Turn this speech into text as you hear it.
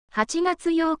8月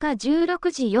8日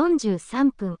16時43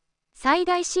分、最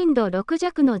大震度6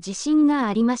弱の地震が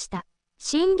ありました。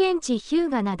震源地日向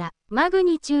灘、マグ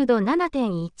ニチュード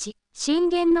 7.1、震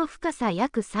源の深さ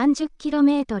約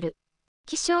 30km。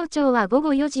気象庁は午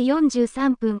後4時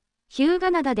43分、日向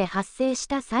灘で発生し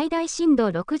た最大震度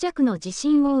6弱の地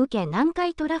震を受け南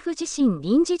海トラフ地震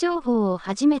臨時情報を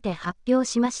初めて発表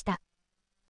しました。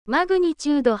マグニ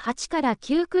チュード8から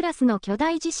9クラスの巨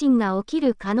大地震が起き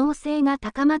る可能性が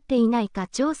高まっていないか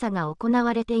調査が行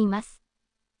われています。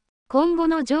今後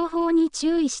の情報に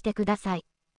注意してください。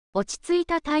落ち着い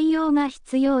た対応が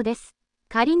必要です。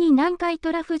仮に南海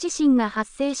トラフ地震が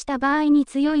発生した場合に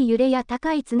強い揺れや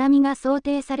高い津波が想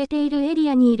定されているエリ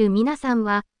アにいる皆さん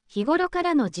は、日頃か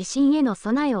らの地震への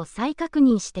備えを再確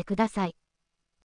認してください。